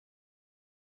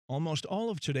Almost all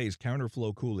of today's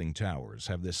counterflow cooling towers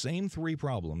have the same three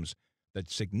problems that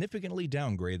significantly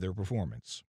downgrade their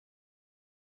performance.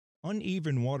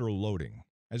 Uneven water loading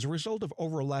as a result of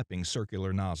overlapping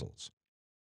circular nozzles.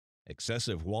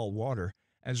 Excessive wall water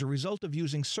as a result of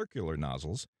using circular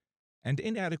nozzles, and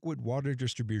inadequate water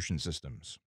distribution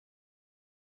systems.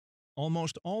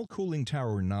 Almost all cooling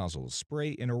tower nozzles spray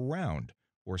in a round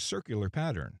or circular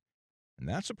pattern, and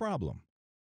that's a problem.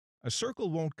 A circle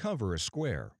won't cover a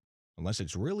square unless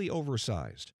it's really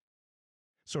oversized.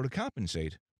 So to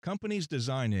compensate, companies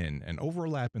design in an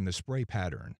overlap in the spray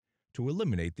pattern to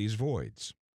eliminate these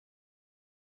voids.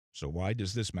 So why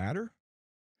does this matter?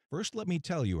 First, let me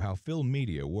tell you how film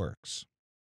media works.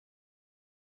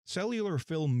 Cellular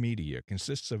film media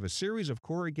consists of a series of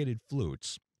corrugated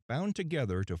flutes bound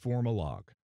together to form a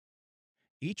log.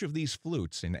 Each of these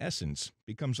flutes, in essence,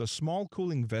 becomes a small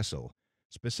cooling vessel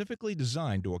specifically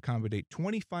designed to accommodate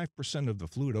 25% of the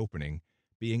flute opening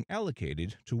being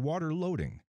allocated to water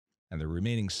loading, and the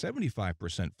remaining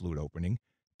 75% flute opening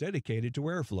dedicated to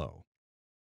airflow.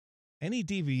 Any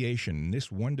deviation in this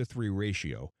 1:3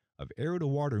 ratio of air to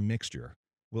water mixture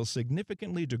will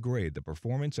significantly degrade the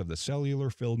performance of the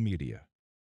cellular film media.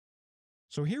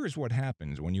 So here is what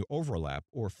happens when you overlap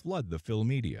or flood the film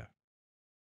media.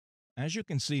 As you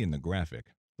can see in the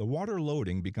graphic, the water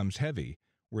loading becomes heavy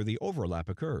where the overlap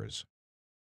occurs.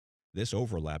 This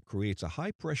overlap creates a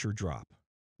high pressure drop,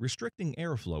 restricting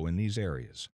airflow in these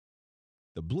areas.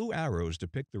 The blue arrows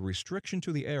depict the restriction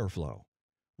to the airflow,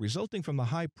 resulting from the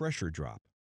high pressure drop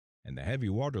and the heavy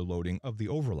water loading of the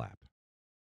overlap.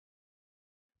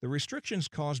 The restrictions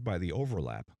caused by the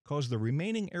overlap cause the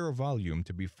remaining air volume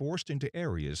to be forced into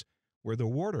areas where the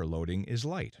water loading is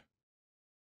light.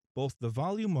 Both the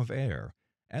volume of air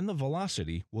and the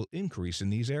velocity will increase in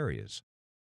these areas.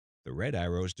 The red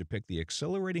arrows depict the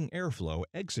accelerating airflow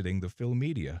exiting the film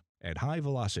media at high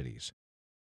velocities,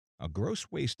 a gross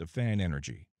waste of fan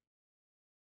energy.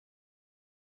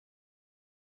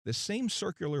 The same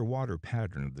circular water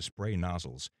pattern of the spray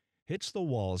nozzles hits the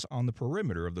walls on the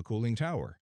perimeter of the cooling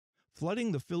tower,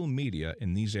 flooding the film media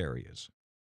in these areas.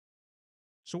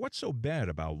 So what's so bad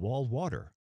about wall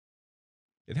water?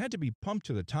 It had to be pumped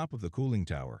to the top of the cooling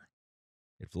tower.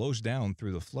 It flows down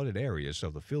through the flooded areas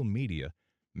of the film media,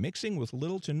 mixing with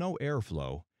little to no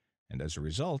airflow, and as a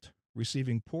result,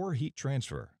 receiving poor heat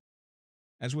transfer.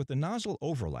 As with the nozzle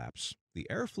overlaps, the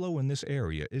airflow in this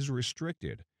area is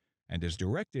restricted and is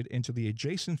directed into the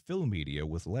adjacent film media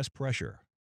with less pressure.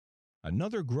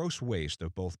 Another gross waste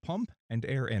of both pump and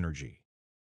air energy.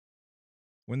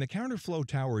 When the counterflow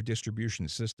tower distribution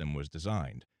system was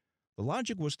designed, the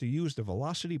logic was to use the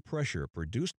velocity pressure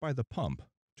produced by the pump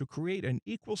to create an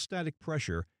equal static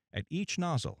pressure at each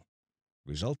nozzle,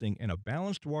 resulting in a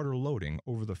balanced water loading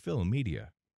over the film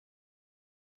media.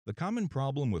 The common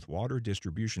problem with water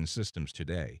distribution systems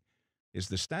today is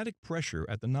the static pressure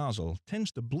at the nozzle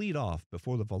tends to bleed off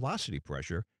before the velocity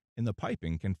pressure in the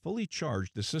piping can fully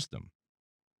charge the system.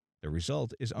 The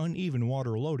result is uneven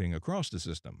water loading across the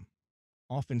system,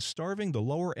 often starving the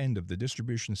lower end of the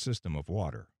distribution system of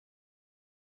water.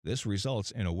 This results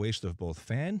in a waste of both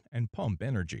fan and pump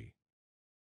energy.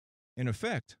 In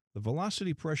effect, the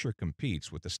velocity pressure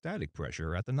competes with the static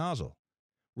pressure at the nozzle,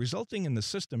 resulting in the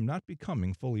system not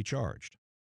becoming fully charged.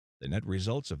 The net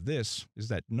results of this is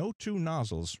that no two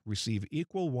nozzles receive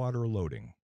equal water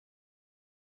loading.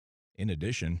 In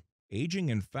addition, aging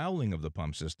and fouling of the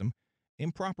pump system,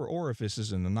 improper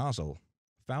orifices in the nozzle,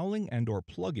 fouling and/or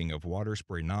plugging of water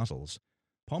spray nozzles,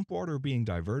 pump water being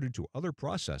diverted to other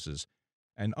processes,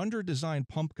 and under-designed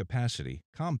pump capacity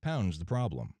compounds the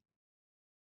problem.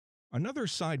 Another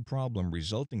side problem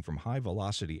resulting from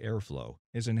high-velocity airflow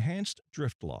is enhanced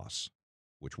drift loss,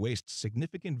 which wastes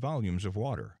significant volumes of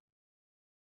water.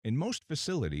 In most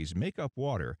facilities, makeup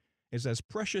water is as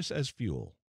precious as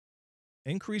fuel.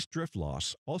 Increased drift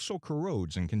loss also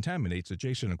corrodes and contaminates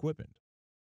adjacent equipment.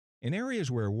 In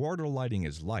areas where water lighting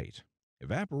is light,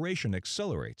 evaporation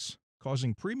accelerates,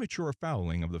 causing premature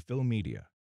fouling of the film media.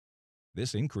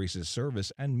 This increases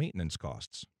service and maintenance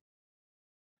costs.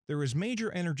 There is major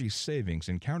energy savings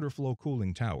in counterflow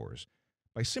cooling towers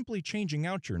by simply changing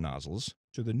out your nozzles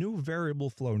to the new variable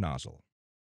flow nozzle.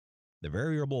 The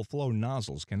variable flow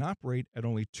nozzles can operate at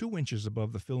only 2 inches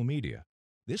above the film media.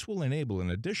 This will enable an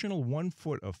additional 1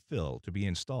 foot of fill to be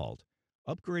installed,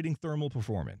 upgrading thermal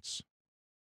performance.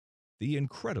 The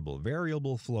incredible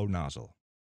variable flow nozzle.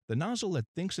 The nozzle that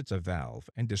thinks it's a valve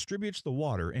and distributes the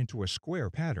water into a square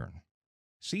pattern.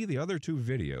 See the other 2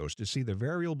 videos to see the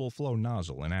variable flow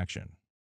nozzle in action.